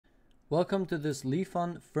Welcome to this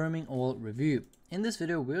Lefun Firming Oil review. In this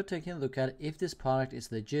video, we're taking a look at if this product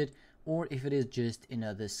is legit or if it is just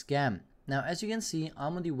another scam. Now, as you can see,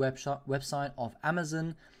 I'm on the website of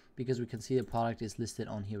Amazon because we can see the product is listed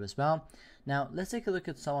on here as well. Now, let's take a look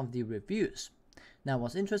at some of the reviews. Now,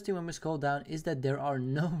 what's interesting when we scroll down is that there are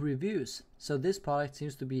no reviews. So this product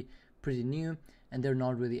seems to be pretty new and there are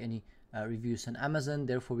not really any reviews on Amazon.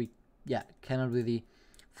 Therefore, we cannot really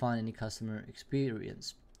find any customer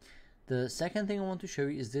experience. The second thing I want to show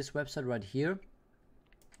you is this website right here,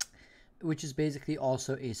 which is basically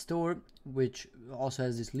also a store which also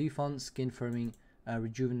has this Lefun Skin Firming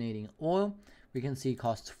Rejuvenating Oil. We can see it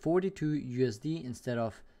costs 42 USD instead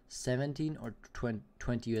of 17 or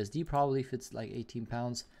 20 USD probably if it's like 18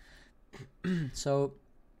 pounds. So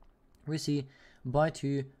we see buy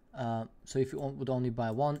two, so if you would only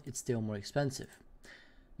buy one, it's still more expensive.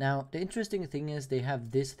 Now, the interesting thing is they have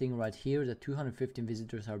this thing right here that 215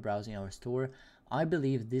 visitors are browsing our store. I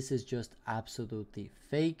believe this is just absolutely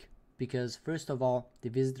fake because first of all, the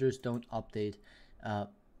visitors don't update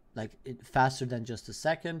faster than just a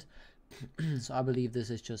second. So I believe this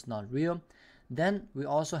is just not real. Then we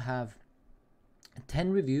also have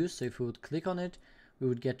 10 reviews. So if we would click on it, we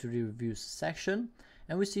would get to the reviews section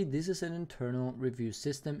and we see this is an internal review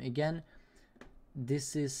system. Again,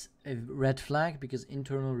 this is a red flag because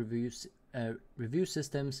internal review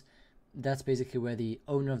systems, that's basically where the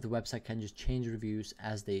owner of the website can just change reviews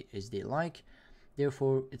as they like.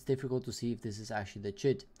 Therefore, it's difficult to see if this is actually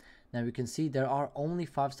legit. Now we can see there are only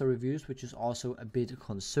 5-star reviews, which is also a bit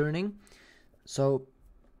concerning. So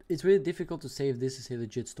it's really difficult to say if this is a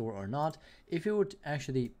legit store or not. If you would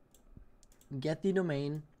actually get the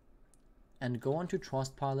domain and go on to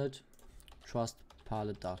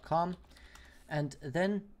trustpilot.com, and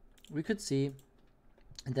then we could see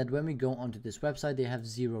that when we go onto this website, they have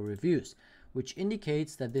 0 reviews, which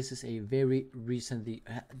indicates that this is a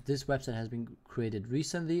this website has been created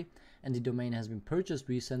recently and the domain has been purchased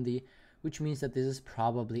recently, which means that this is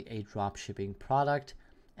probably a drop shipping product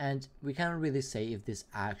and we cannot really say if this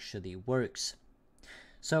actually works.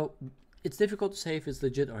 So it's difficult to say if it's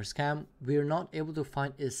legit or a scam. We're not able to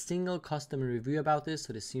find a single customer review about this,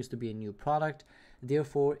 so this seems to be a new product.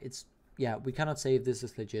 Therefore, we cannot say if this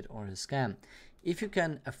is legit or a scam. If you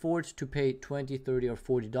can afford to pay $20, $30 or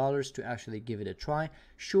 $40 to actually give it a try,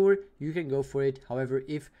 sure, you can go for it. However,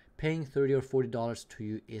 if paying $30 or $40 to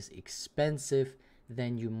you is expensive,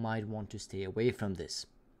 then you might want to stay away from this.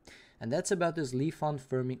 And that's about this Lefun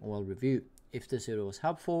Firming Oil review. If this video was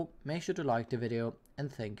helpful, make sure to like the video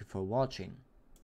and thank you for watching.